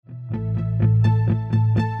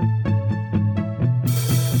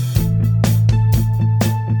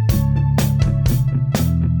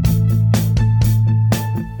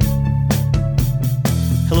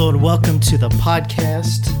welcome to the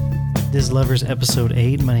podcast. This is Lovers episode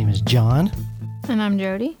 8. My name is John. And I'm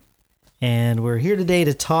Jody. And we're here today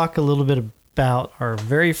to talk a little bit about our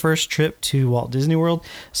very first trip to Walt Disney World.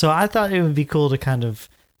 So I thought it would be cool to kind of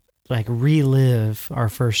like relive our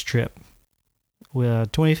first trip.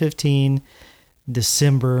 2015,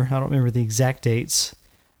 December. I don't remember the exact dates.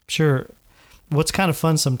 I'm sure what's kind of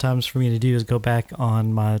fun sometimes for me to do is go back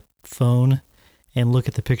on my phone and look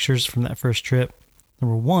at the pictures from that first trip.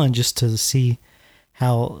 Number one, just to see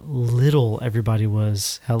how little everybody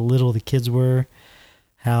was, how little the kids were,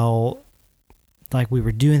 how like we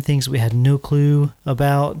were doing things we had no clue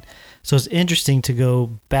about. So it's interesting to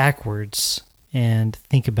go backwards and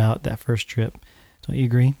think about that first trip. Don't you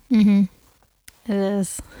agree? Mm-hmm. It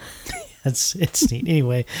is. It's neat.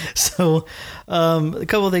 Anyway, so a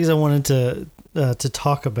couple of things I wanted to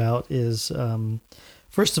talk about is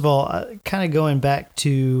first of all, kind of going back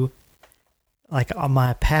to like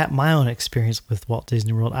my own experience with Walt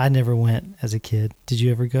Disney World. I never went as a kid. Did you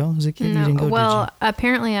ever go as a kid? No. You didn't go, well, did you?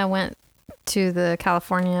 Apparently I went to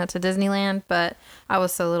California to Disneyland, but I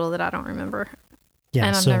was so little that I don't remember. Yeah,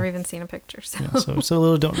 and I've never even seen a picture. So, yeah, so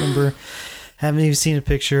little, don't remember. Haven't even seen a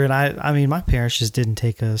picture. And I mean, my parents just didn't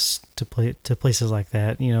take us to places like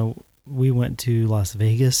that. You know, we went to Las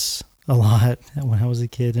Vegas a lot when I was a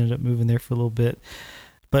kid. Ended up moving there for a little bit.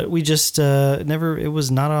 But we just never, it was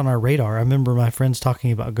not on our radar. I remember my friends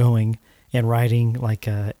talking about going and riding like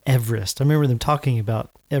Everest. I remember them talking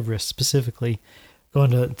about Everest specifically,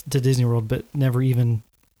 going to Disney World, but never even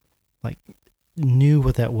like knew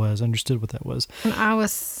what that was, understood what that was. And I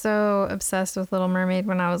was so obsessed with Little Mermaid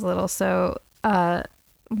when I was little. So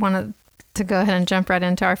wanted to go ahead and jump right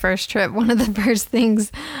into our first trip. One of the first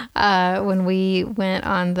things when we went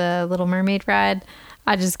on the Little Mermaid ride,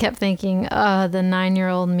 I just kept thinking, the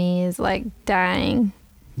 9-year-old me is like dying.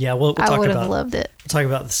 Yeah, we'll I talk would about, have loved it. We'll talk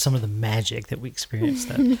about some of the magic that we experienced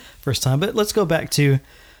that first time. But let's go back to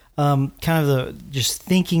kind of just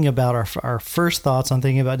thinking about our first thoughts on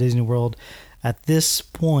thinking about Disney World. At this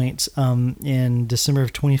point, in December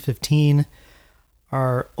of 2015,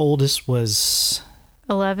 our oldest was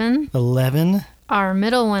 11. Our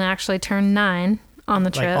middle one actually turned 9. On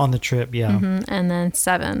the trip. Like on the trip, yeah. Mm-hmm. And then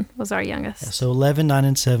 7 was our youngest. Yeah, so 11, 9,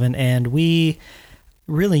 and 7. And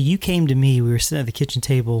you came to me. We were sitting at the kitchen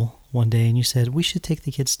table one day and you said, we should take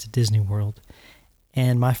the kids to Disney World.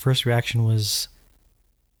 And my first reaction was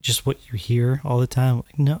just what you hear all the time.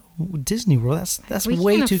 Like, no, Disney World, that's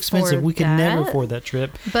way too expensive. We could never afford that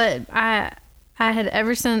trip. But I had,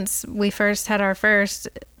 ever since we first had our first,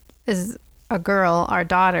 is a girl, our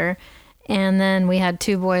daughter. And then we had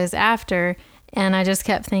 2 boys after. And I just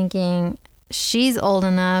kept thinking, she's old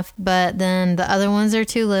enough, but then the other ones are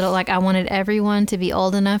too little. Like, I wanted everyone to be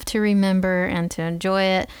old enough to remember and to enjoy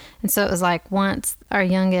it. And so it was like once our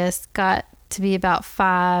youngest got to be about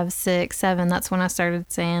 5, 6, 7, that's when I started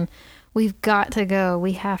saying, we've got to go.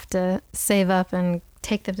 We have to save up and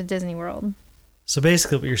take them to Disney World. So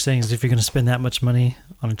basically what you're saying is if you're going to spend that much money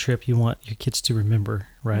on a trip, you want your kids to remember,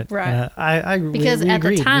 right? Right. Because at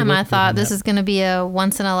the time I thought this is going to be a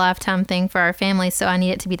once-in-a-lifetime thing for our family, so I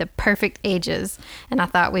need it to be the perfect ages. And I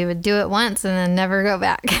thought we would do it once and then never go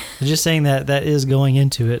back. Just saying that is going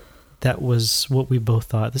into it. That was what we both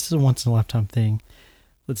thought. This is a once-in-a-lifetime thing.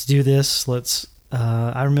 Let's do this.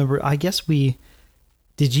 I remember, I guess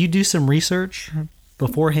did you do some research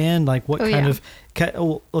beforehand? Like what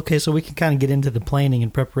okay, so we can kind of get into the planning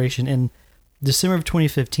and preparation. In December of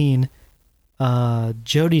 2015,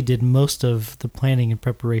 Jody did most of the planning and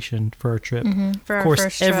preparation for our trip. Mm-hmm, for of course, our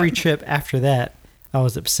first every trip. trip after that, I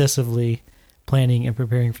was obsessively planning and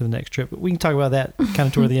preparing for the next trip. But we can talk about that kind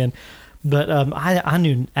of toward the end. But I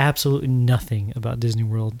knew absolutely nothing about Disney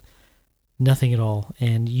World. Nothing at all.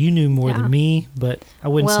 And you knew more than me, but I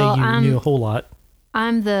wouldn't say you knew a whole lot.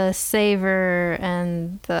 I'm the saver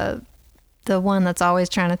and the one that's always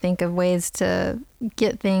trying to think of ways to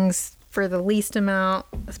get things for the least amount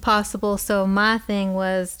as possible. So my thing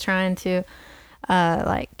was trying to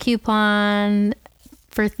like coupon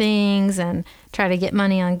for things and try to get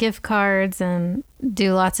money on gift cards and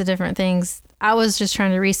do lots of different things. I was just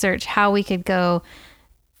trying to research how we could go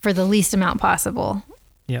for the least amount possible.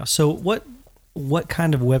 Yeah. So what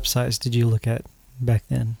kind of websites did you look at back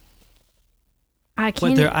then? I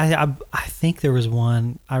can't. I think there was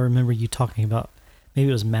one I remember you talking about. Maybe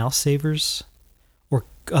it was Mouse Savers, or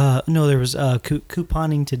no, there was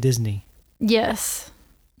couponing to Disney. Yes.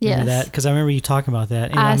 Remember that? Because I remember you talking about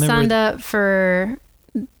that. And I signed up for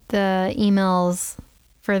the emails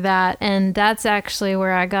for that, and that's actually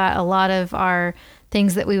where I got a lot of our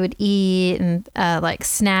things that we would eat and like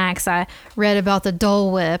snacks. I read about the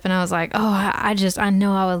Dole Whip and I was like, oh, I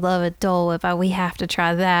know I would love a Dole Whip. We have to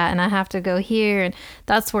try that, and I have to go here. And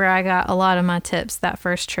that's where I got a lot of my tips that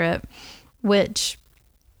first trip, which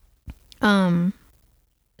that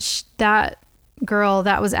girl,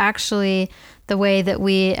 that was actually the way that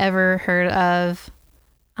we ever heard of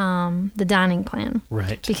the dining plan.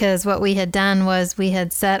 Right. Because what we had done was we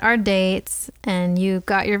had set our dates, and you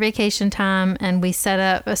got your vacation time, and we set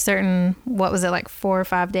up a certain, what was it, like 4 or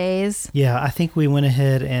 5 days? Yeah, I think we went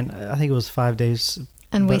ahead, and I think it was 5 days.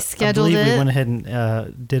 And we scheduled it. We went ahead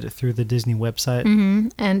and did it through the Disney website. Mm-hmm.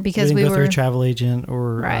 And because we didn't go through a travel agent,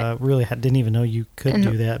 or right. Really didn't even know you could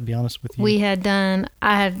do that, to be honest with you.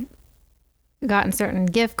 I had gotten certain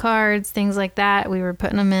gift cards, things like that. We were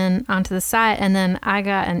putting them in onto the site, and then I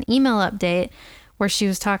got an email update where she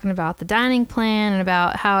was talking about the dining plan and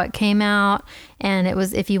about how it came out, and it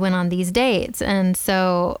was if you went on these dates. And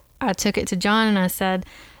so I took it to John and I said,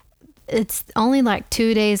 it's only like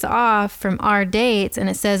 2 days off from our dates, and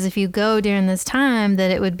it says if you go during this time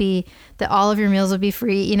that it would be that all of your meals would be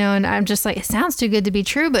free, you know. And I'm just like, it sounds too good to be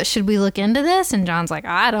true, but should we look into this? And John's like,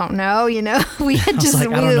 I don't know, you know. We had just like,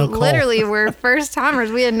 we literally were first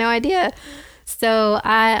timers. We had no idea. So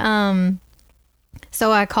I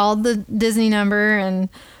called the Disney number and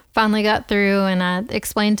finally got through, and I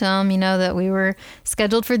explained to them, you know, that we were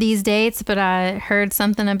scheduled for these dates, but I heard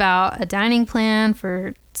something about a dining plan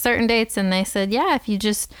for certain dates, and they said, yeah, if you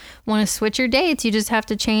just want to switch your dates, you just have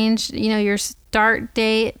to change, you know, your start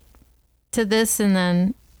date to this and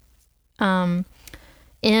then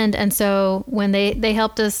end. And so when they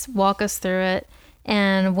helped us walk us through it,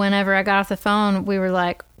 and whenever I got off the phone, we were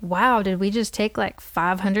like, wow, did we just take like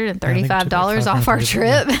 $535 off our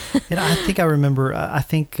trip? And I think I remember,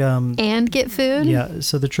 and get food? Yeah,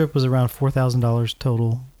 so the trip was around $4,000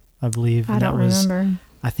 total, I believe. I don't remember.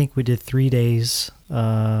 I think we did 3 days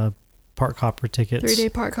park hopper tickets. 3-day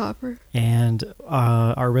park hopper. And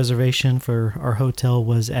our reservation for our hotel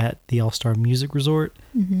was at the All-Star Music Resort.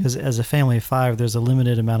 Because as a family of 5, there's a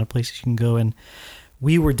limited amount of places you can go. And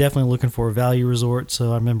we were definitely looking for a value resort.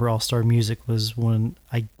 So I remember All-Star Music was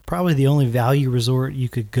probably the only value resort you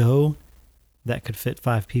could go that could fit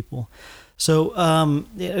 5 people. So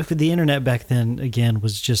the internet back then, again,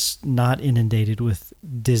 was just not inundated with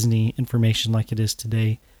Disney information like it is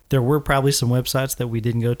today. There were probably some websites that we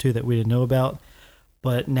didn't go to that we didn't know about.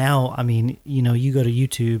 But now, I mean, you know, you go to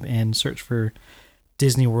YouTube and search for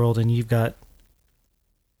Disney World, and you've got,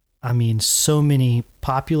 I mean, so many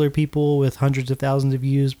popular people with hundreds of thousands of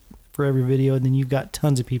views for every video. And then you've got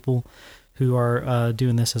tons of people who are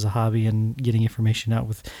doing this as a hobby and getting information out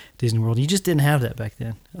with Disney World. You just didn't have that back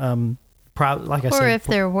then. Like I said, or if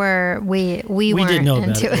there were, we weren't didn't know about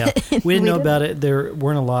into it. Yeah. it. We didn't know about it. There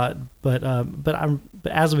weren't a lot, but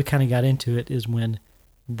as we kind of got into it is when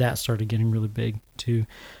that started getting really big too.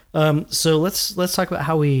 So let's talk about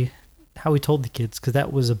how we told the kids, because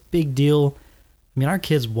that was a big deal. I mean, our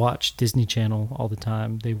kids watched Disney Channel all the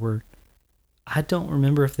time. I don't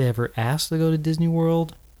remember if they ever asked to go to Disney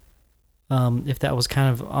World. If that was kind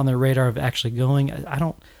of on their radar of actually going, I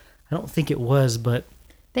don't think it was, but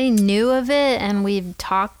they knew of it and we've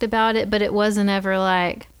talked about it, but it wasn't ever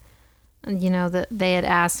like, you know, that they had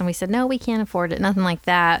asked and we said, no, we can't afford it. Nothing like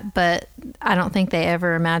that. But I don't think they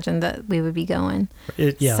ever imagined that we would be going.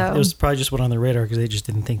 It was probably just went on their radar because they just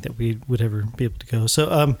didn't think that we would ever be able to go.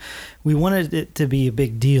 So we wanted it to be a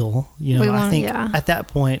big deal. You know, I think at that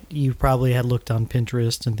point you probably had looked on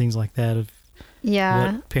Pinterest and things like that of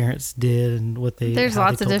what parents did and what they. There's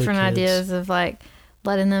lots of different ideas of like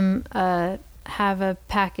letting them have a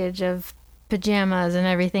package of pajamas and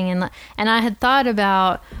everything, and I had thought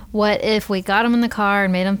about what if we got them in the car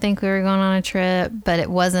and made them think we were going on a trip, but it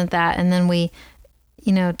wasn't that, and then we,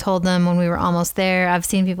 you know, told them when we were almost there. I've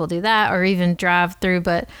seen people do that or even drive through,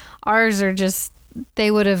 but ours are just,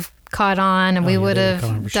 they would have caught on, and we would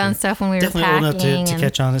have done stuff when we were packing. Definitely old enough to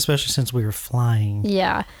catch on, especially since we were flying.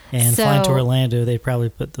 Yeah. And flying to Orlando, they probably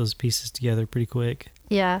put those pieces together pretty quick.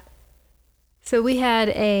 Yeah. So we had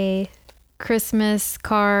a Christmas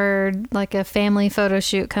card, like a family photo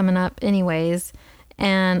shoot coming up anyways.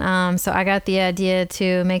 And so I got the idea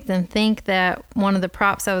to make them think that one of the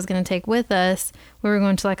props I was going to take with us, we were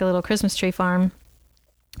going to like a little Christmas tree farm,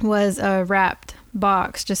 was a wrapped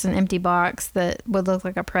box, just an empty box that would look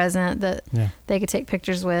like a present that they could take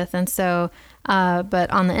pictures with. And so, but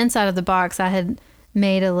on the inside of the box, I had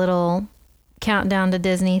made a little countdown to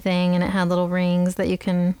Disney thing, and it had little rings that you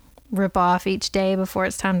can rip off each day before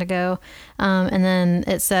it's time to go. And then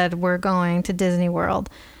it said, we're going to Disney World,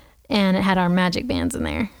 and it had our magic bands in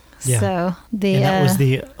there. Yeah. So and that was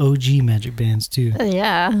the OG Magic Bands too.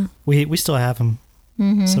 Yeah. We still have them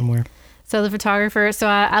somewhere. So the photographer,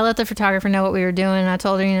 I let the photographer know what we were doing. I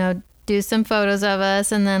told her, do some photos of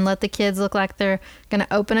us and then let the kids look like they're going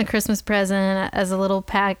to open a Christmas present as a little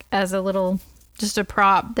just a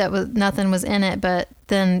prop that was nothing was in it, but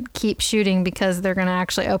then keep shooting because they're going to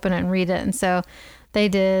actually open it and read it. And so they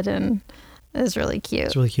did, and it was really cute.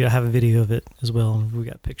 It's really cute. I have a video of it as well, and we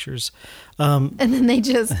got pictures. And then they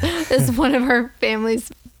just, it's one of our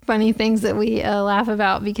family's funny things that we laugh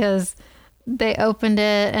about because they opened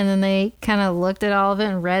it and then they kind of looked at all of it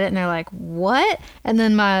and read it and they're like, what? And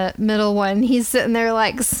then my middle one, he's sitting there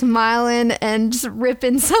like smiling and just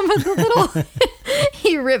ripping some of the little,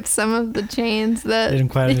 he ripped some of the chains that. They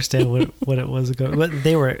didn't quite understand what it was. But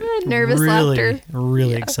they were nervous laughter.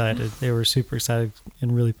 Really excited. They were super excited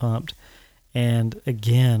and really pumped. And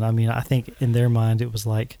again, I mean, I think in their mind it was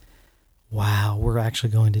like, wow, we're actually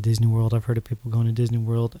going to Disney World. I've heard of people going to Disney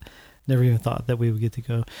World. Never even thought that we would get to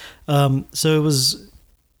go. So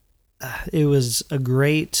it was a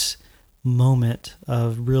great moment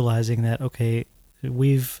of realizing that, okay,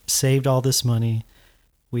 we've saved all this money.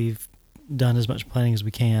 We've done as much planning as we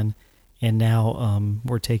can. And now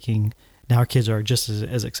now our kids are just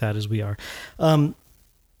as excited as we are.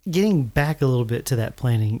 Getting back a little bit to that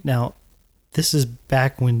planning. Now, this is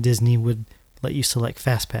back when Disney would let you select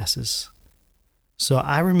fast passes. So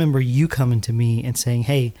I remember you coming to me and saying,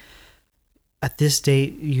 hey, at this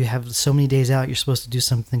date, you have so many days out, you're supposed to do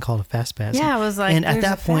something called a fast pass. Yeah, I was like, and at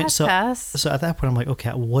that point, so at that point, I'm like,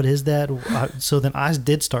 okay, what is that? So then I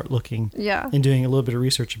did start looking and doing a little bit of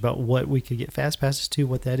research about what we could get fast passes to,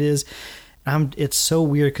 what that is. It's so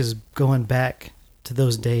weird because going back to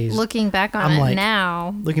those days, looking back on it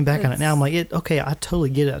now, I'm like, okay, I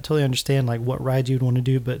totally get it. I totally understand like what ride you'd want to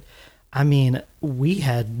do, but I mean, we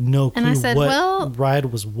had no clue what ride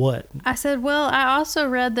was what. I said, well, I also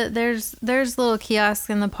read that there's little kiosks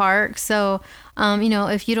in the park. So,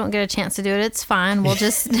 if you don't get a chance to do it, it's fine. We'll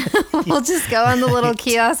just go on the little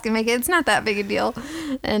kiosk and make it. It's not that big a deal.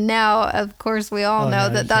 And now, of course, we all know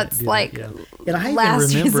that's like and I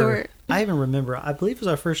last resort. I even remember, I believe it was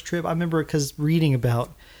our first trip. I remember because reading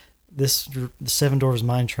about this Seven Dwarfs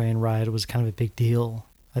Mine Train ride was kind of a big deal.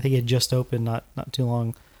 I think it had just opened not too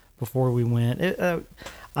long before we went.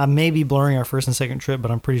 I may be blurring our first and second trip,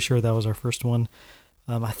 but I'm pretty sure that was our first one.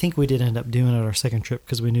 I think we did end up doing it our second trip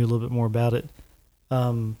because we knew a little bit more about it.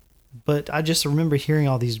 But I just remember hearing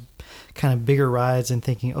all these kind of bigger rides and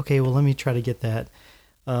thinking, okay, well, let me try to get that.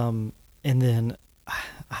 And then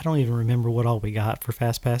I don't even remember what all we got for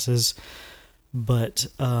fast passes, but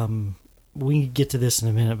we can get to this in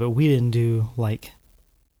a minute, but we didn't do like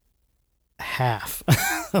half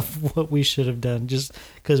of what we should have done just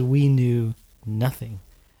because we knew nothing.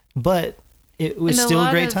 But it was still a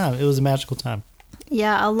great time. It was a magical time.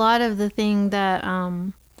 Yeah, a lot of the thing that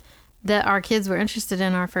that our kids were interested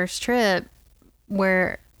in our first trip,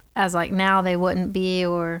 where as like now they wouldn't be,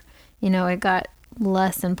 or it got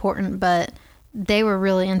less important, but they were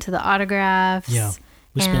really into the autographs. Yeah.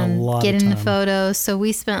 We spent a lot of time getting the photos. So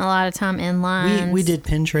we spent a lot of time in line. We did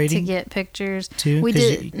pin trading to get pictures too. We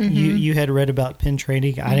did. You had read about pin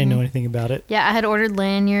trading. I didn't know anything about it. Yeah, I had ordered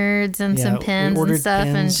lanyards and some pins and stuff.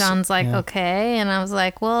 And John's like, okay, and I was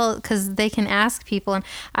like, well, because they can ask people. And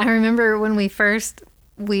I remember when this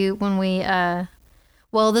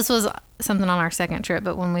was something on our second trip,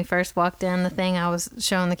 but when we first walked in, the thing I was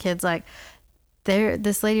showing the kids like,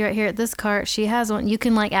 this lady right here at this cart, she has one. You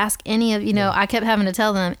can like ask any of, I kept having to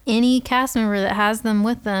tell them, any cast member that has them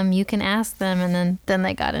with them, you can ask them. And then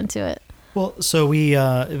they got into it. Well, so we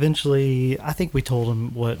eventually, I think we told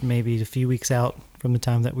them maybe a few weeks out from the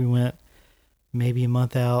time that we went, maybe a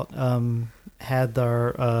month out, had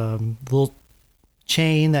our little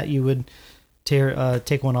chain that you would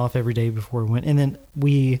take one off every day before we went. And then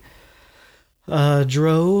we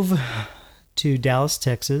drove to Dallas,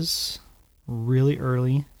 Texas, really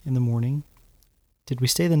early in the morning. Did we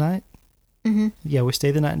stay the night? Mm-hmm. Yeah, we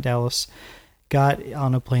stayed the night in Dallas. Got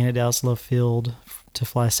on a plane at Dallas Love Field to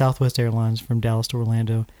fly Southwest Airlines from Dallas to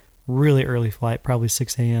Orlando. Really early flight, probably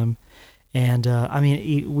 6 a.m. And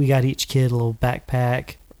we got each kid a little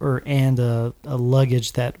backpack and a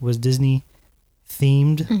luggage that was Disney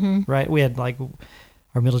themed, right? We had like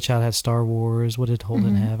our middle child had Star Wars. What did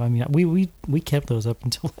Holden have? I mean, we kept those up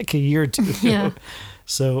until like a year or two ago. Yeah.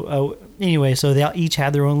 So anyway, so they each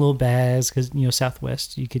had their own little bags because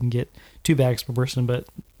Southwest you can get 2 bags per person, but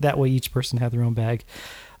that way each person had their own bag.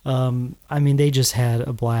 They just had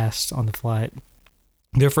a blast on the flight.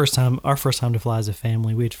 Our first time to fly as a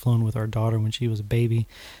family. We had flown with our daughter when she was a baby.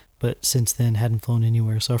 but since then hadn't flown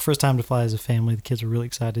anywhere. So our first time to fly as a family, the kids were really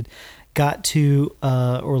excited. Got to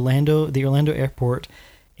the Orlando airport,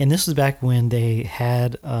 and this was back when they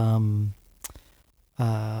had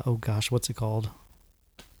what's it called?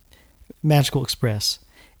 Magical Express.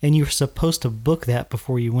 And you were supposed to book that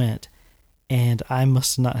before you went. And I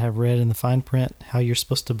must not have read in the fine print how you're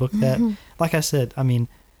supposed to book that. Like I said, I mean,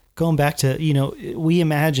 going back to, we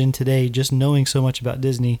imagine today, just knowing so much about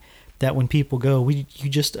Disney, that when people go, you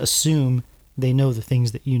just assume they know the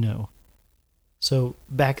things that you know. So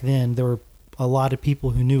back then, there were a lot of people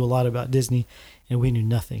who knew a lot about Disney, and we knew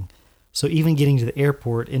nothing. So even getting to the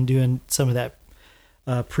airport and doing some of that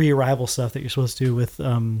pre-arrival stuff that you're supposed to do with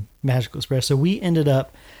Magical Express. So we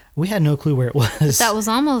had no clue where it was. That was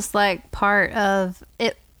almost like part of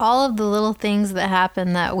it. All of the little things that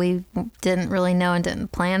happened that we didn't really know and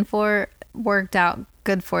didn't plan for worked out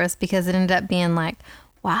good for us, because it ended up being like,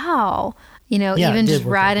 wow, even just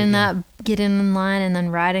riding getting in line and then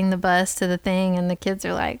riding the bus to the thing, and the kids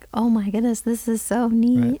are like, oh my goodness, this is so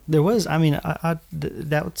neat. Right. There was, that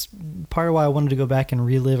was part of why I wanted to go back and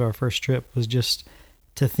relive our first trip, was just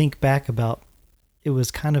to think back about, it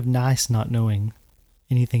was kind of nice not knowing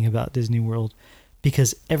anything about Disney World,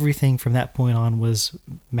 because everything from that point on was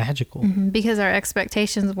magical. Mm-hmm, because our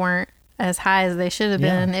expectations weren't as high as they should have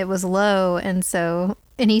been. It was low, and so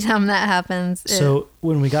anytime that happens. So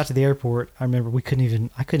when we got to the airport, I remember I couldn't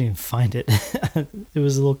even find it. It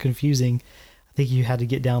was a little confusing. I think you had to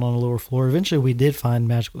get down on a lower floor. Eventually we did find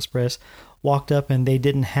Magical Express, walked up, and they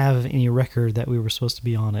didn't have any record that we were supposed to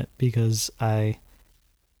be on it, because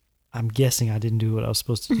I'm guessing I didn't do what I was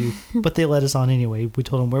supposed to do, but they let us on anyway. We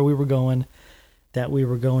told them where we were going, that we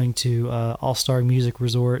were going to All-Star Music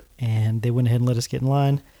Resort, and they went ahead and let us get in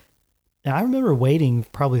line. And I remember waiting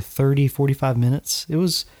probably 30, 45 minutes. It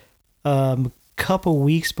was a couple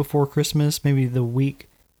weeks before Christmas, maybe the week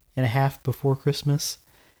and a half before Christmas.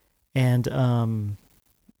 And,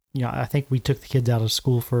 I think we took the kids out of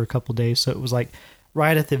school for a couple days. So it was like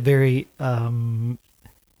right at the very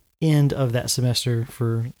end of that semester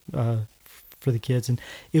for the kids. And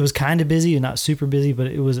it was kind of busy and not super busy, but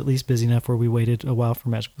it was at least busy enough where we waited a while for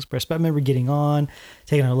Magical Express. But I remember getting on,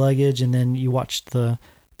 taking our luggage, and then you watched the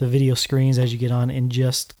video screens as you get on, and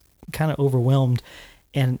just kind of overwhelmed.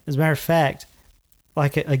 And as a matter of fact,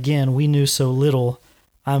 like, again, we knew so little.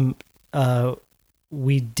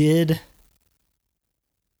 We did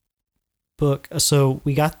book, so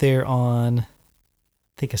we got there on, I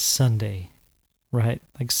think, a Sunday, right?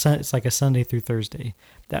 Like it's like a Sunday through Thursday.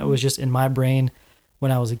 That was just in my brain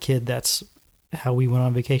when I was a kid. That's how we went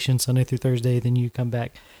on vacation, Sunday through Thursday. Then you come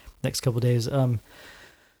back next couple of days.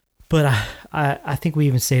 But I think we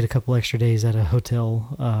even stayed a couple extra days at a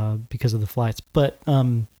hotel because of the flights. But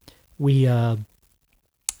we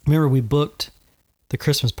remember we booked the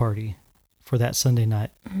Christmas party for that Sunday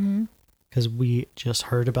night, because we just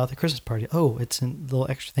heard about the Christmas party. Oh, it's a little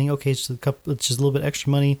extra thing. Okay, it's just a little bit extra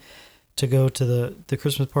money to go to the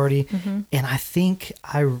Christmas party. And I think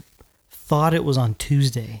I thought it was on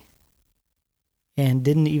Tuesday and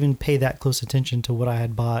didn't even pay that close attention to what I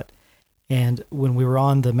had bought. And when we were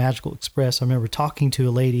on the Magical Express, I remember talking to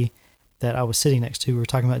a lady that I was sitting next to. We were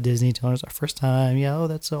talking about Disney, telling her it's our first time. Yeah, oh,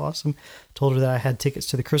 that's so awesome. Told her that I had tickets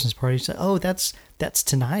to the Christmas party. She said, oh, that's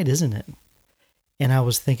tonight, isn't it? And I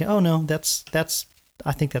was thinking, oh no,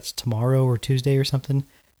 I think that's tomorrow or Tuesday or something.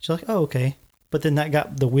 She's like, oh, okay. But then that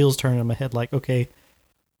got the wheels turning in my head, like, okay,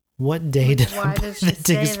 what day did I buy the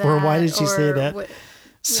tickets for? Why did she say that?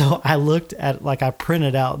 So I looked at, like, I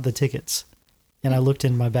printed out the tickets, and I looked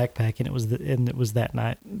in my backpack, and it was that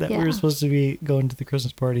night that we were supposed to be going to the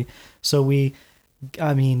Christmas party. So we,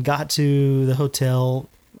 got to the hotel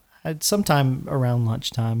at sometime around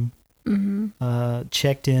lunchtime,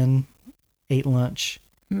 checked in, ate lunch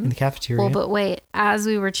in the cafeteria. Well, but wait, as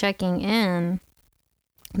we were checking in,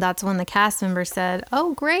 that's when the cast member said,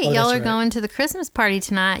 oh, great, y'all are going to the Christmas party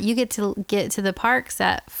tonight. You get to the parks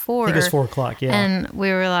at 4. I think it was 4 o'clock, yeah. And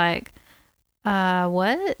we were like,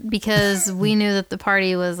 what? Because we knew that the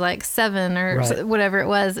party was like 7 or whatever it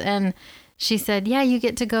was. And she said, yeah, you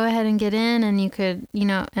get to go ahead and get in, and you could,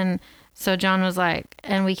 and so John was like,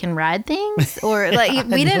 and we can ride things? Or like,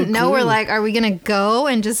 we didn't know. We're like, are we going to go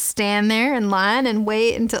and just stand there in line and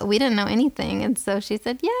wait until, we didn't know anything. And so she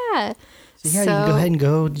said, yeah. So, you can go ahead and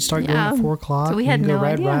go. Start going at 4 o'clock. So we had no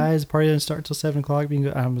idea. Rides. Party doesn't start till 7 o'clock. You can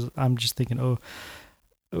go. I'm just thinking,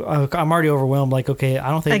 I'm already overwhelmed. Like, okay, I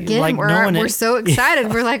don't think. Again, we're so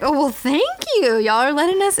excited. We're like, oh well, thank you. Y'all are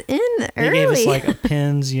letting us in early. They gave us like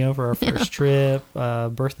pins, for our first trip.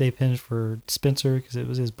 Birthday pins for Spencer because it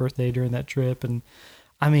was his birthday during that trip, and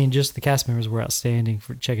just the cast members were outstanding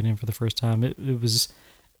for checking in for the first time. It was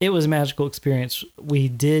it was a magical experience. We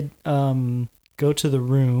did go to the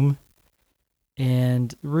room,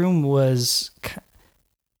 and the room was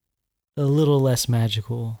a little less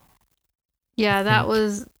magical. Yeah, that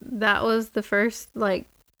was the first like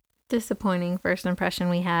disappointing first impression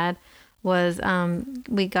we had was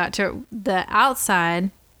we got to the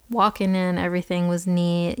outside, walking in, everything was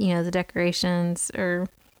neat, you know, the decorations or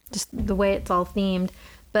just the way it's all themed.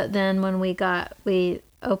 But then when we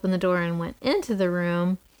opened the door and went into the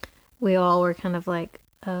room, we all were kind of like,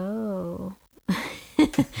 oh.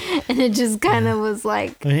 And it just kind of was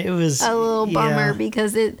like it was a little bummer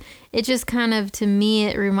because it just kind of, to me,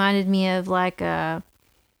 it reminded me of like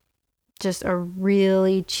just a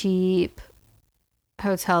really cheap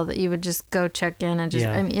hotel that you would just go check in and just,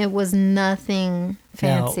 I mean, it was nothing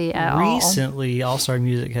fancy at all. Recently, All Star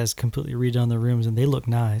Music has completely redone the rooms and they look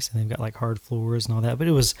nice and they've got like hard floors and all that, but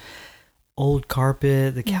it was old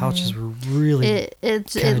carpet. The couches were really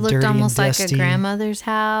it looked almost like a grandmother's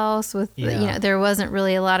house with you know, there wasn't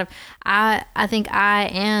really a lot of I think I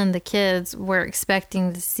and the kids were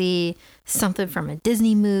expecting to see something from a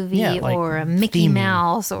Disney movie like or a Mickey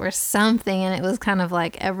Mouse or something, and it was kind of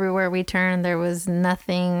like everywhere we turned there was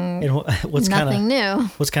nothing new. What's kind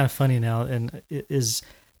of funny now and is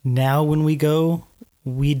now when we go,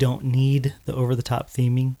 we don't need the over the top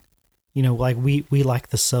theming. You know, like we like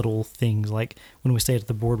the subtle things, like when we stayed at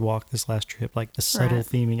the boardwalk this last trip, like the subtle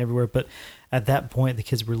theming everywhere. But at that point, the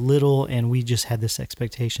kids were little, and we just had this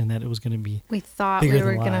expectation that it was going to be. We thought we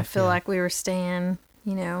were going to feel like we were staying,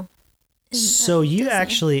 you know. So you Disney.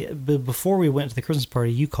 Actually, before we went to the Christmas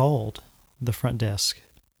party, you called the front desk,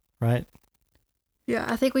 right? Yeah,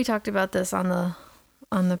 I think we talked about this on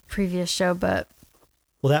the previous show, but.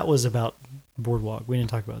 Well, that was about boardwalk. We didn't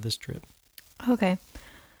talk about this trip. Okay.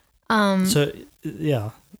 So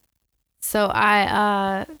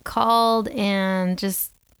I called and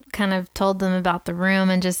just kind of told them about the room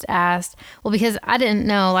and just asked, well, because I didn't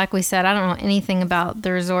know, like we said, I don't know anything about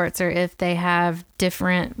the resorts or if they have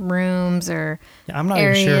different rooms or I'm not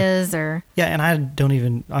areas even sure. or. Yeah.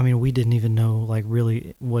 And we didn't even know like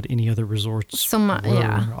really what any other resorts were.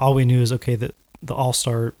 Yeah. All we knew is, okay, that the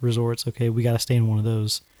All-Star resorts, okay, we got to stay in one of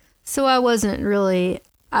those. So I wasn't really,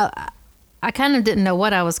 I kind of didn't know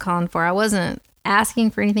what I was calling for. I wasn't asking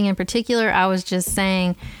for anything in particular. I was just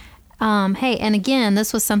saying, hey, and again,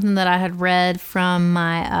 this was something that I had read from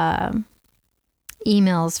my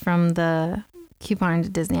emails from the Coupon to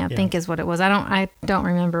Disney, I think is what it was. I don't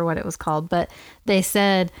remember what it was called, but they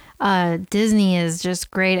said Disney is just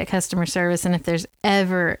great at customer service, and if there's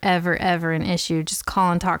ever an issue, just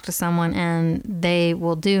call and talk to someone, and they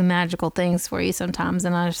will do magical things for you sometimes.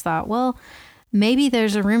 And I just thought, well, maybe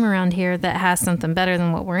there's a room around here that has something better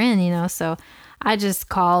than what we're in, you know? So I just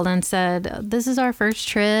called and said, this is our first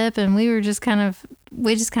trip. And we just kind of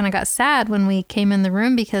got sad when we came in the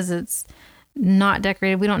room because it's not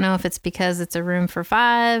decorated. We don't know if it's because it's a room for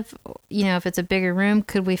 5, you know, if it's a bigger room,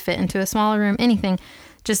 could we fit into a smaller room? Anything.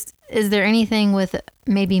 Just, is there anything with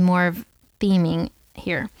maybe more of theming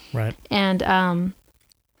here? Right. And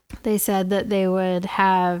they said that they would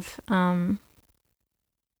have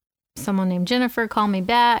someone named Jennifer call me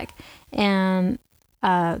back and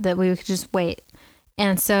that we could just wait.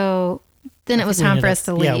 And so then it was time for us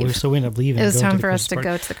to leave. Yeah, so we ended up leaving. It was time for us to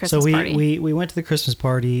go to the Christmas party. So we went to the Christmas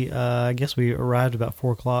party. I guess we arrived about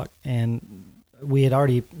 4:00, and we had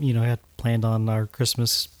already, you know, had planned on our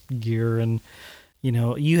Christmas gear, and you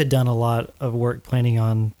know, you had done a lot of work planning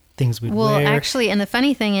on things we'd wear. Well, actually, and the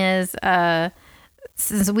funny thing is,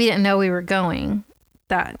 since we didn't know we were going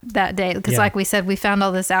that day, because like we said, we found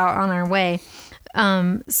all this out on our way.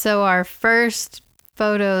 So our first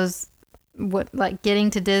photos, like getting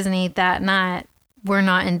to Disney that night, we're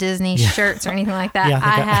not in Disney shirts or anything like that.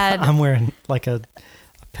 Yeah, I'm wearing like a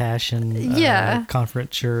Passion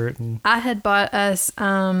conference shirt, and I had bought us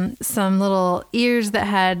some little ears that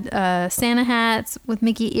had Santa hats with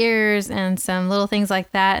Mickey ears and some little things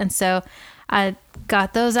like that. And so I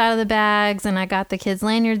got those out of the bags, and I got the kids'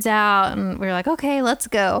 lanyards out, and we were like, okay, let's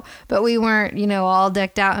go. But we weren't, you know, all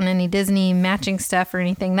decked out in any Disney matching stuff or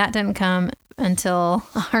anything. That didn't come until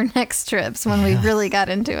our next trips when we really got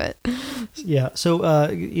into it. Yeah. So,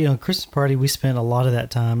 you know, Christmas party, we spent a lot of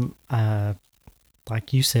that time,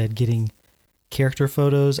 like you said, getting character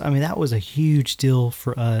photos. I mean, that was a huge deal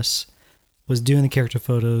for us, was doing the character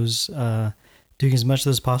photos, doing as much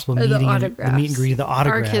as possible, meeting the meet and greet, the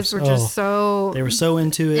autographs. Our kids were just they were so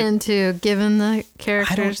into it. Into giving the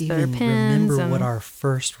characters their pins. I don't even remember what our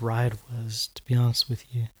first ride was, to be honest with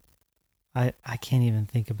you. I can't even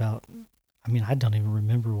think about, I mean, I don't even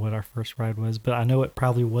remember what our first ride was, but I know it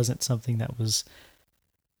probably wasn't something that was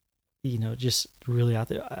just really out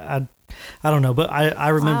there. I don't know, but I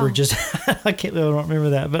remember Wow. just I don't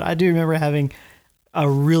remember that, but I do remember having a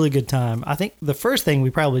really good time. I think the first thing we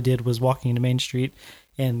probably did was walking into Main Street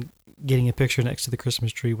and getting a picture next to the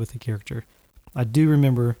Christmas tree with the character. I do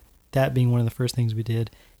remember that being one of the first things we did,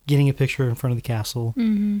 getting a picture in front of the castle.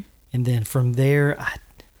 Mm-hmm. And then from there,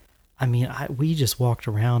 we just walked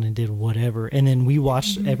around and did whatever. And then we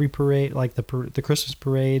watched every parade, like the Christmas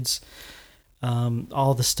parades,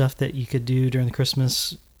 all the stuff that you could do during the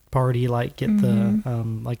Christmas party, like get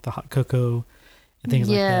the hot cocoa and things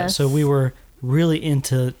like that. So we were really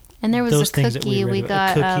into. And there was those a things that cookie. We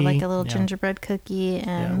got like a little yeah. gingerbread cookie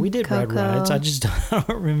and we did cocoa. ride rides. I just don't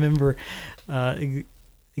remember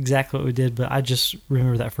exactly what we did, but I just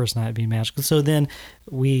remember that first night being magical. So then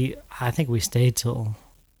I think we stayed till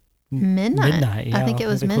midnight. Yeah, I think it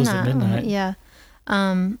was they closed at midnight. Yeah.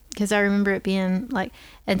 Because I remember it being like,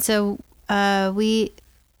 and so we,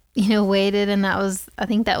 waited, and I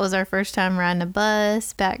think that was our first time riding a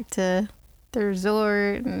bus back to the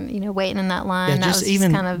resort, and waiting in that line. Yeah, that was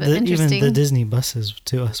just kind of interesting. Even the Disney buses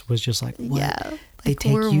to us was just like, what? Yeah. They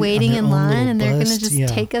take we're you waiting on their in own line, little and they're going to bus. just Yeah.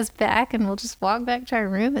 take us back, and we'll just walk back to our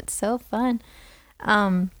room. It's so fun.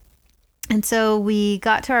 And so we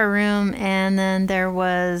got to our room, and then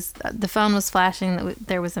the phone was flashing that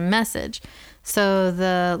there was a message. So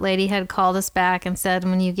the lady had called us back and said,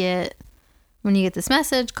 when you get this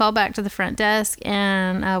message, call back to the front desk,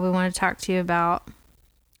 and we want to talk to you about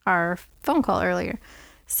our phone call earlier.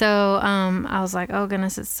 So I was like, oh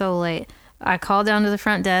goodness, it's so late. I called down to the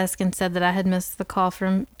front desk and said that I had missed the call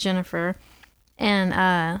from Jennifer,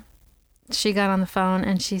 and she got on the phone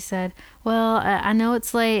and she said, well, I know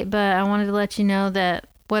it's late, but I wanted to let you know that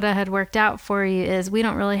what I had worked out for you is we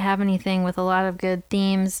don't really have anything with a lot of good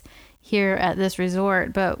themes here at this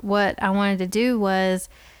resort, but what I wanted to do was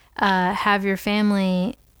have your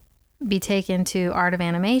family be taken to Art of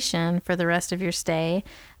Animation for the rest of your stay,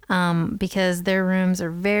 because their rooms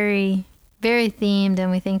are very, very themed,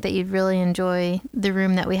 and we think that you'd really enjoy the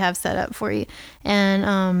room that we have set up for you.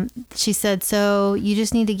 And she said, so you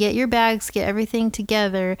just need to get your bags, get everything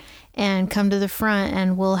together, and come to the front,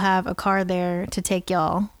 and we'll have a car there to take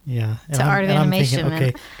y'all to Art of Animation. I'm thinking,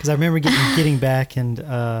 okay, because I remember getting back, and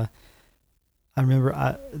I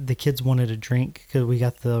remember the kids wanted a drink because we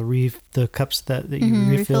got the cups that you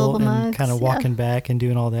refill, and mugs, kind of walking back and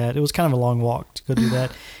doing all that. It was kind of a long walk to go do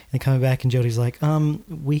that, and coming back, and Jody's like,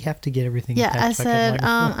 we have to get everything. Yeah, packed I back said, up.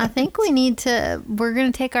 I'm like, I think we're going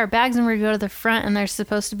to take our bags and we're going to go to the front, and there's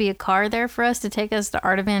supposed to be a car there for us to take us to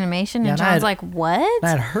Art of Animation. Yeah, And and John's like, what? I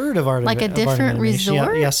had heard of Art Like of a of Art of different Animation.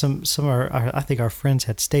 resort? Yeah, some of our I think our friends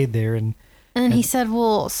had stayed there, and then he said,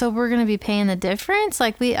 well, so we're going to be paying the difference?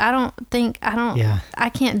 Like, I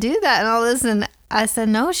can't do that and all this. And I said,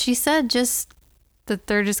 no, she said just that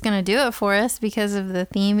they're just going to do it for us because of the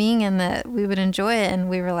theming and that we would enjoy it. And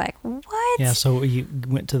we were like, what? yeah. So we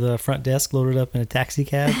went to the front desk, loaded up in a taxi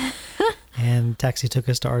cab, and taxi took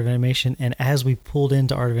us to Art of Animation. And as we pulled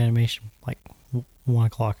into Art of Animation, like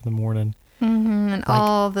 1:00 in the morning, And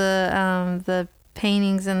all the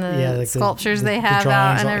paintings and the sculptures they have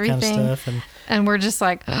out and everything. Kind of stuff, and we're just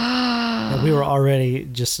like, yeah, we were already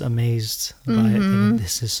just amazed by it. Thinking,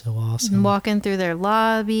 this is so awesome. Walking through their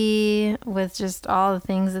lobby with just all the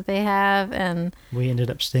things that they have. And we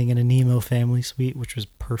ended up staying in a Nemo family suite, which was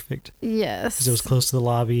perfect yes, because it was close to the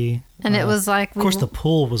lobby. And it was like, of course, the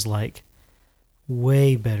pool was like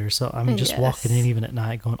way better. So I'm just walking in Yes. even at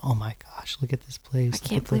night going, oh my gosh, look at this place. I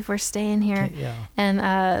can't believe we're staying here. Yeah.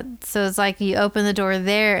 And so it's like you open the door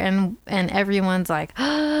there, and everyone's like,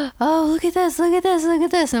 oh, look at this, look at this, look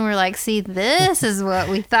at this. And we're like, see, this is what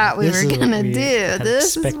we thought we were going to do.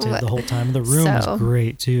 This is expected what the whole time. The room was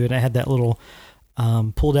great too. And I had that little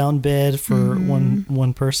pull down bed for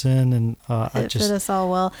one person. And it fit us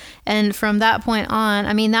all well. And from that point on,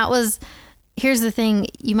 I mean, here's the thing.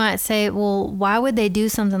 You might say, well, why would they do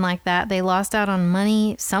something like that? They lost out on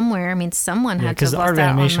money somewhere. I mean, someone had to have lost out on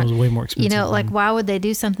money. Because Art of Animation was way more expensive. Like, why would they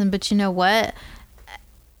do something? But you know what?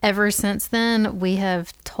 Ever since then, we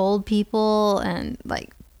have told people, and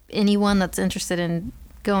like anyone that's interested in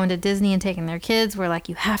going to Disney and taking their kids, we're like,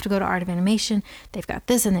 you have to go to Art of Animation. They've got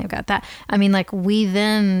this and they've got that. I mean, like, we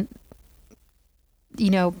then,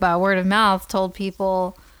 by word of mouth, told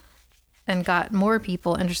people and got more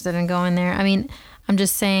people interested in going there. I mean, I'm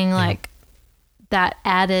just saying, like, that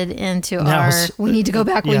added into we need to go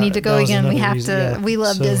back, we need to go again, we have to, we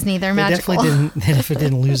love Disney, they're magical. They definitely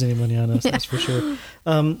didn't lose any money on us, that's for sure.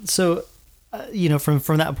 So,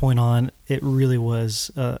 from that point on, it really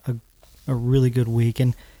was a really good week.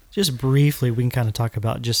 And just briefly, we can kind of talk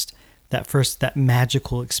about just that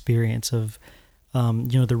magical experience of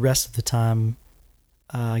The rest of the time,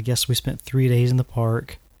 I guess we spent 3 days in the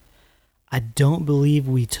park. I don't believe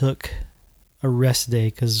we took a rest day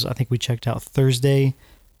because I think we checked out Thursday.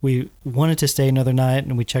 We wanted to stay another night,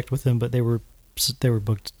 and we checked with them, but they were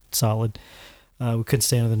booked solid. We couldn't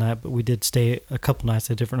stay another night, but we did stay a couple nights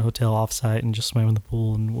at a different hotel offsite and just swam in the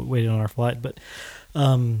pool and waited on our flight. But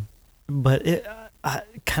kind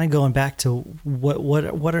of going back to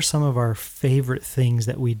what are some of our favorite things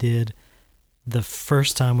that we did the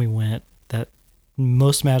first time we went, that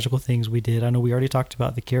most magical things we did. I know we already talked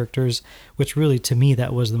about the characters, which really, to me,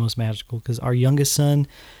 that was the most magical, because our youngest son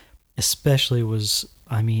especially was,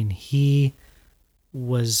 he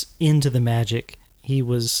was into the magic. He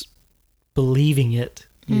was believing it,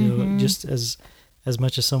 just as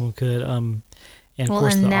much as someone could. And of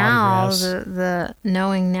course, the now autographs. the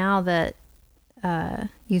knowing now that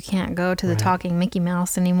you can't go to the talking Mickey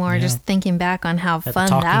Mouse anymore. Yeah. Just thinking back on how fun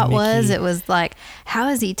that was, it was like, how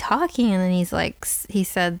is he talking? And then he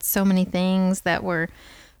said so many things that were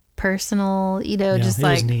personal, just it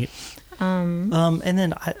like was neat. And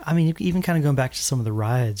then even kind of going back to some of the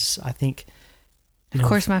rides, I think. Of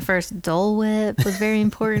course, my first Dole Whip was very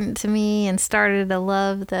important to me and started a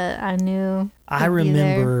love that I knew. I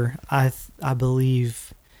remember, I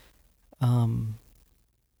believe, I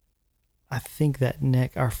think that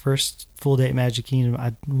our first full day at Magic Kingdom,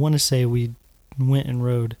 I want to say we went and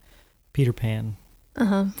rode Peter Pan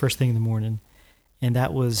first thing in the morning. And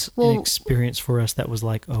that was an experience for us that was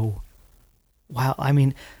like, oh, wow.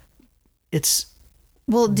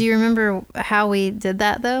 Do you remember how we did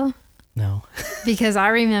that, though? No. Because I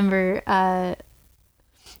remember, I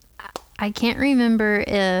can't remember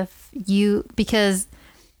because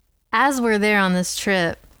as we're there on this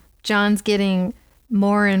trip, John's getting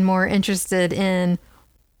more and more interested in,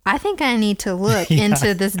 I think I need to look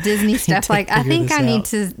into this Disney stuff. Like, I think I need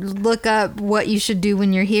to look up what you should do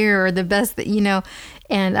when you're here, or the best that,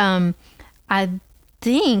 and I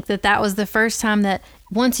think that was the first time that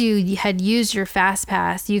once you had used your Fast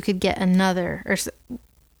Pass, you could get another or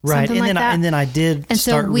right, and like then I did and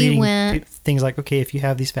start so reading things like, okay, if you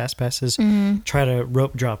have these Fast Passes, try to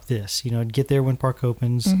rope drop this. Get there when park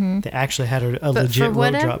opens. They actually had a legit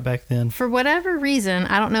rope drop back then. For whatever reason,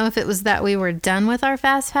 I don't know if it was that we were done with our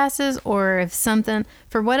Fast Passes, or if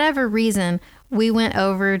for whatever reason, we went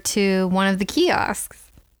over to one of the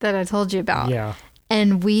kiosks that I told you about. Yeah,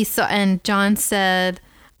 and we saw, and John said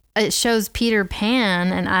it shows Peter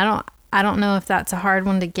Pan, and I don't know if that's a hard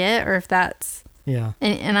one to get or if that's. Yeah.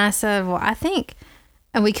 And I said, well, I think,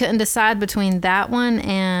 and we couldn't decide between that one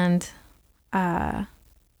and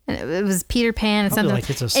it was Peter Pan and something. Like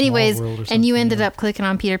it's a anyways, Small World or and you ended up clicking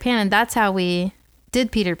on Peter Pan, and that's how we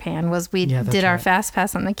did Peter Pan, was we did our Fast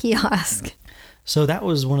Pass on the kiosk. So that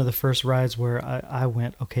was one of the first rides where I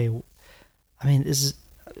went, okay, this is,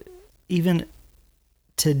 even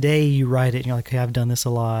today you ride it and you're like, okay, I've done this a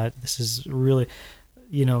lot. This is really,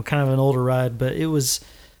 kind of an older ride, but it was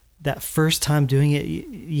that first time doing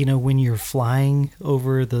it, when you're flying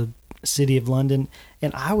over the city of London,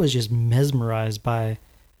 and I was just mesmerized by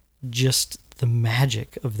just the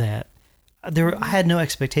magic of that. I had no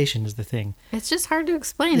expectation is the thing. It's just hard to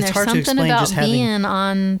explain. It's There's hard something to explain, about being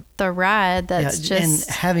on the ride that's just... And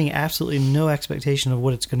having absolutely no expectation of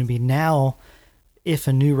what it's going to be. Now, if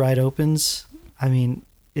a new ride opens,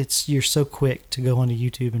 you're so quick to go onto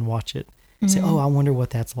YouTube and watch it. Say, oh, I wonder what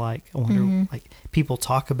that's like. I wonder, like, people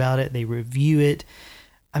talk about it, they review it.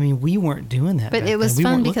 We weren't doing that. But it was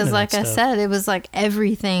fun because, like I said, it was like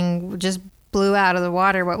everything just blew out of the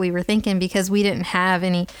water what we were thinking, because we didn't have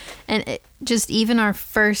any. And just even our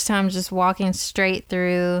first time just walking straight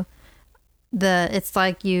through it's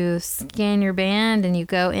like you scan your band and you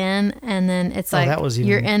go in, and then it's like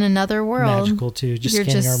you're in another world. Magical too. Just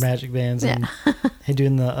scanning our magic bands and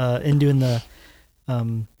doing the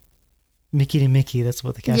Mickey to Mickey. That's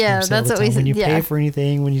what the cast members say all the time. When you pay for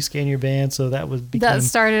anything, when you scan your band, so that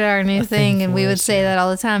started our new thing, and we would say that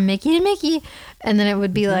all the time, Mickey to Mickey, and then it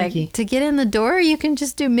would be like, Mickey. To get in the door, you can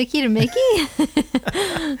just do Mickey to Mickey.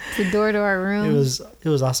 The door to our room. It was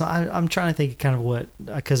awesome. I'm trying to think of kind of what,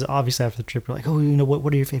 because obviously after the trip, we're like, oh,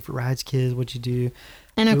 what are your favorite rides, kids? What'd you do?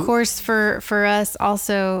 And of course, for us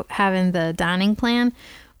also having the dining plan,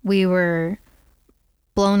 we were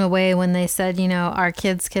blown away when they said, our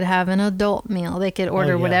kids could have an adult meal. They could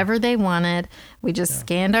order whatever they wanted. We just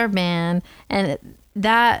scanned our band. And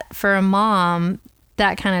that, for a mom,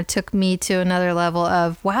 that kind of took me to another level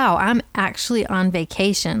of, wow, I'm actually on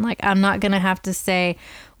vacation. Like, I'm not going to have to say,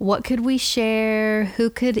 what could we share? Who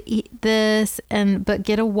could eat this? But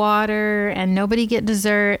get a water, and nobody get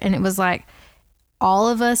dessert. And it was like, all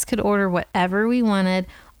of us could order whatever we wanted.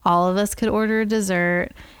 all of us could order a dessert,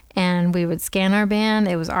 and we would scan our band.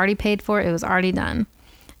 It was already paid for. It was already done.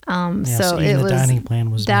 So even it the was dining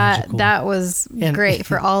plan was magical. that was great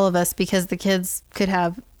for all of us because the kids could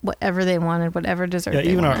have whatever they wanted, whatever dessert they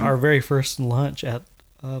even wanted. our very first lunch at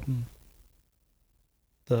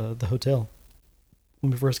the hotel,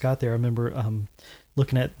 when we first got there, I remember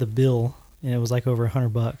looking at the bill, and it was like over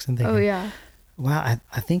 $100 and thinking, oh yeah, wow,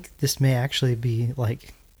 I think this may actually be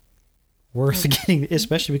like worth getting,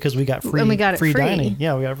 especially because we got free, and we got free it free. dining.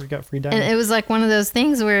 Yeah, we got free dining. And it was like one of those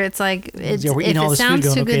things where it's like, it's, we're if eating all it this food sounds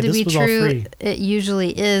going, too okay, good to this be was all true, free. it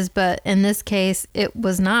usually is. But in this case, it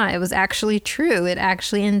was not. It was actually true. It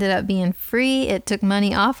actually ended up being free. It took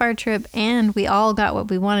money off our trip, and we all got what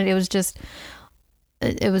we wanted. It was just,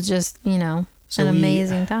 you know, So an we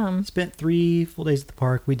amazing time. Spent 3 full days at the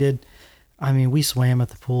park. We swam at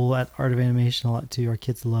the pool at Art of Animation a lot too. Our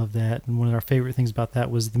kids love that. And one of our favorite things about that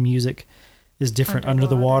was the music is different under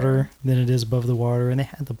the water than it is above the water. And they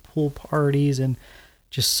had the pool parties and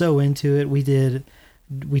just so into it. We did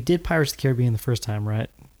Pirates of the Caribbean the first time, right?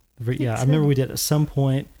 Yeah, I remember we did at some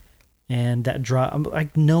point, and that I'm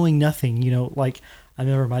like knowing nothing, you know, like I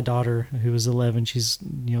remember my daughter who was 11, she's,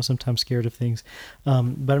 you know, sometimes scared of things. But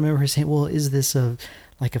I remember her saying, well, is this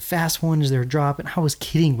like a fast one? Is there a drop? And I was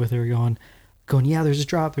kidding with her going, yeah, there's a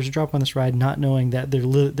drop on this ride, not knowing that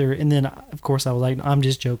they're, and then of course I was like, I'm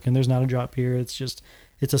just joking. There's not a drop here. It's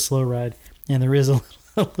a slow ride. And there is a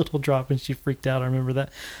little drop, and she freaked out. I remember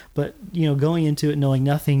that. But, you know, going into it, knowing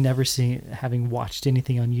nothing, having watched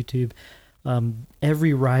anything on YouTube,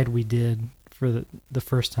 every ride we did for the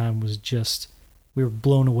first time was just, we were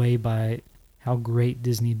blown away by how great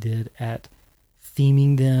Disney did at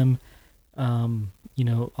theming them. You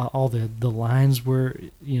know, all the lines were,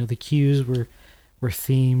 you know, the cues were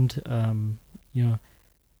themed. You know,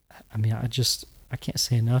 I mean, I can't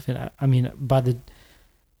say enough. And I mean, by the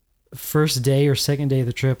first day or second day of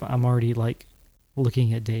the trip, I'm already like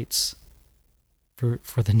looking at dates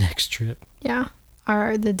for the next trip. Yeah.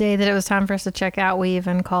 The day that it was time for us to check out, we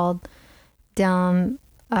even called down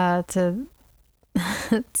to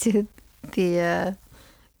the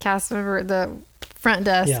cast member, the front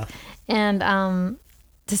desk, Yeah. and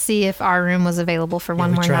to see if our room was available for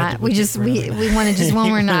one more night. We wanted just one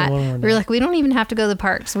more night. One more We were like, we don't even have to go to the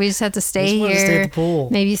parks. We just have to stay wanted to here, stay at the pool.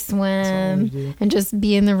 maybe That's all we swim, do. and just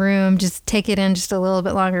be in the room, just take it in just a little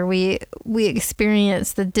bit longer. We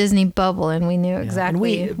experienced the Disney bubble, and we knew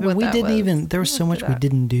exactly and what we that didn't was. even, there was so much we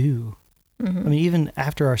didn't do. Mm-hmm. I mean, even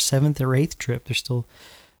after our 7th or 8th trip,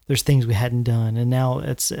 there's things we hadn't done. And now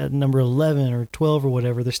it's at number 11 or 12 or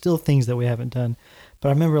whatever. There's still things that we haven't done. But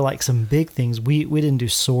I remember like some big things. We didn't do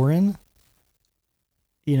Soarin',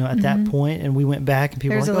 you know, at that point, and we went back and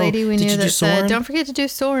people There's were a like, lady we did knew you do that said, Soarin'? don't forget to do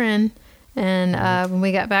Soarin'. And when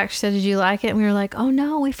we got back, she said, did you like it? And we were like, oh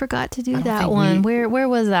no, we forgot to do that one. Where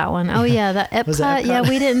was that one? Oh yeah, that Epcot. Yeah,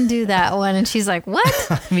 we didn't do that one. And she's like, what?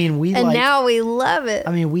 I mean, now we love it.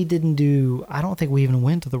 I mean, we didn't do, I don't think we even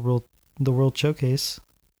went to the World Showcase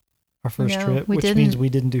our first trip, which means we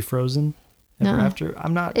didn't do Frozen ever after.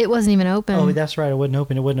 It wasn't even open. Oh, that's right. It wasn't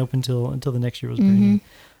open. It wasn't open until the next year was brand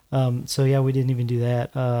new. So yeah, we didn't even do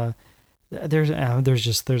that. There's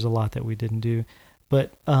a lot that we didn't do,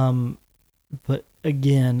 but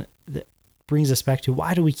again, that brings us back to,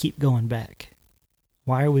 why do we keep going back?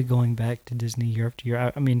 Why are we going back to Disney year after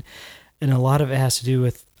year? I mean, and a lot of it has to do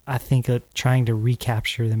with, I think, trying to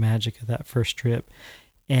recapture the magic of that first trip.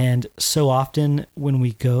 And so often when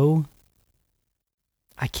we go,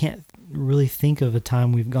 I can't really think of a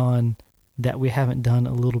time we've gone that we haven't done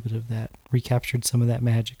a little bit of that, recaptured some of that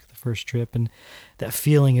magic of the first trip, and that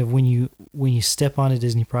feeling of when you step on a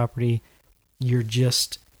Disney property, you're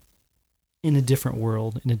just in a different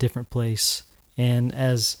world, in a different place. And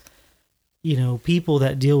as, you know, people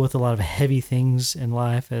that deal with a lot of heavy things in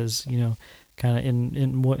life, as, you know, kind of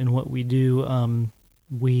in what we do,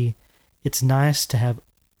 it's nice to have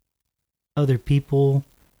other people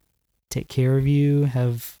take care of you,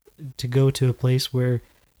 have to go to a place where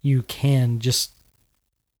you can just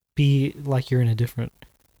be like you're in a different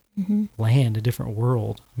land, a different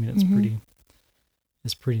world. I mean,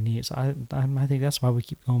 it's pretty neat. So I think that's why we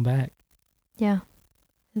keep going back. Yeah,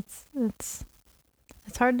 it's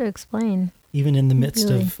hard to explain. Even in the midst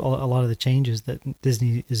of a lot of the changes that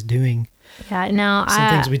Disney is doing. Yeah, now some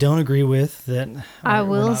things we don't agree with that I we're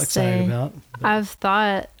will not excited about. But I've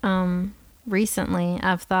thought recently,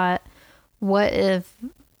 what if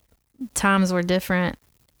times were different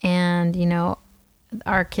and, you know,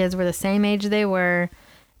 our kids were the same age they were,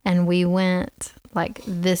 and we went like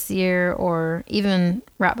this year or even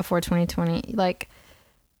right before 2020, like,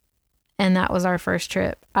 and that was our first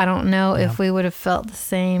trip. I don't know if we would have felt the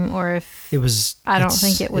same, or if it was. I don't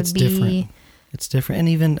think it would be different. It's different, and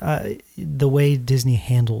even the way Disney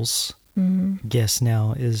handles guests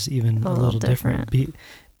now is even a little different.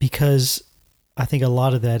 Because I think a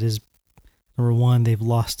lot of that is, number one, they've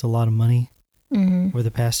lost a lot of money over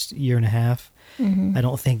the past year and a half. I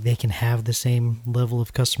don't think they can have the same level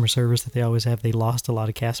of customer service that they always have. They lost a lot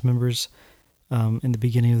of cast members in the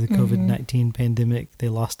beginning of the COVID-19 pandemic. They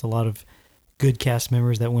lost a lot of good cast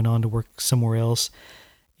members that went on to work somewhere else.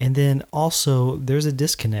 And then also there's a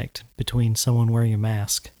disconnect between someone wearing a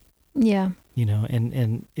mask. Yeah. You know,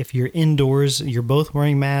 and if you're indoors, you're both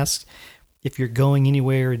wearing masks. If you're going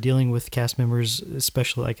anywhere or dealing with cast members,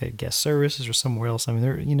 especially like at guest services or somewhere else, I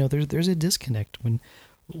mean, there's a disconnect when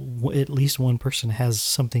at least one person has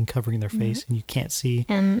something covering their face and you can't see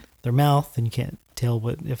their mouth and you can't tell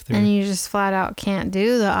if they're... And you just flat out can't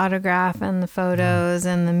do the autograph and the photos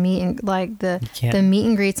and the meet and, like the meet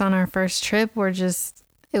and greets on our first trip were just,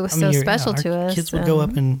 it was so special to us. Kids would go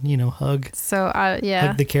up and, hug. So hug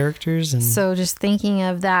the characters. And so just thinking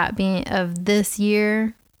of that being, of this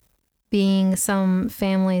year being some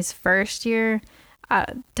family's first year, I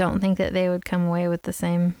don't think that they would come away with the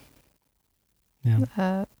same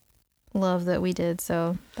love that we did.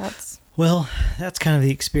 So that's kind of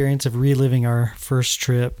the experience of reliving our first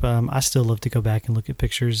trip. I still love to go back and look at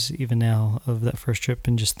pictures even now of that first trip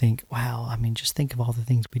and just think, wow, I mean, just think of all the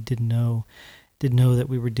things we didn't know that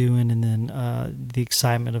we were doing, and then the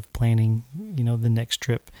excitement of planning, the next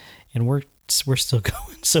trip. And we're still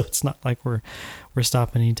going, so it's not like we're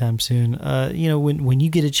stopping anytime soon. When you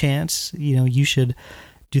get a chance, you should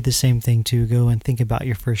do the same thing too. Go and think about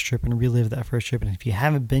your first trip and relive that first trip. And if you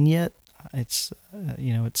haven't been yet, it's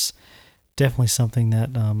it's definitely something that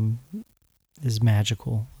is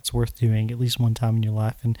magical. It's worth doing at least one time in your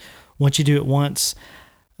life. And once you do it once,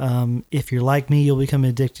 if you're like me, you'll become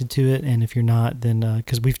addicted to it. And if you're not, then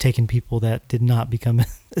because we've taken people that did not become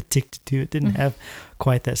addicted to it, didn't have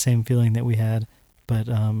quite that same feeling that we had. But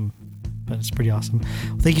it's pretty awesome.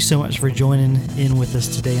 Well, thank you so much for joining in with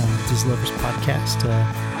us today on Disney Lovers Podcast.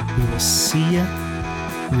 We will see you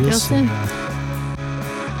real soon.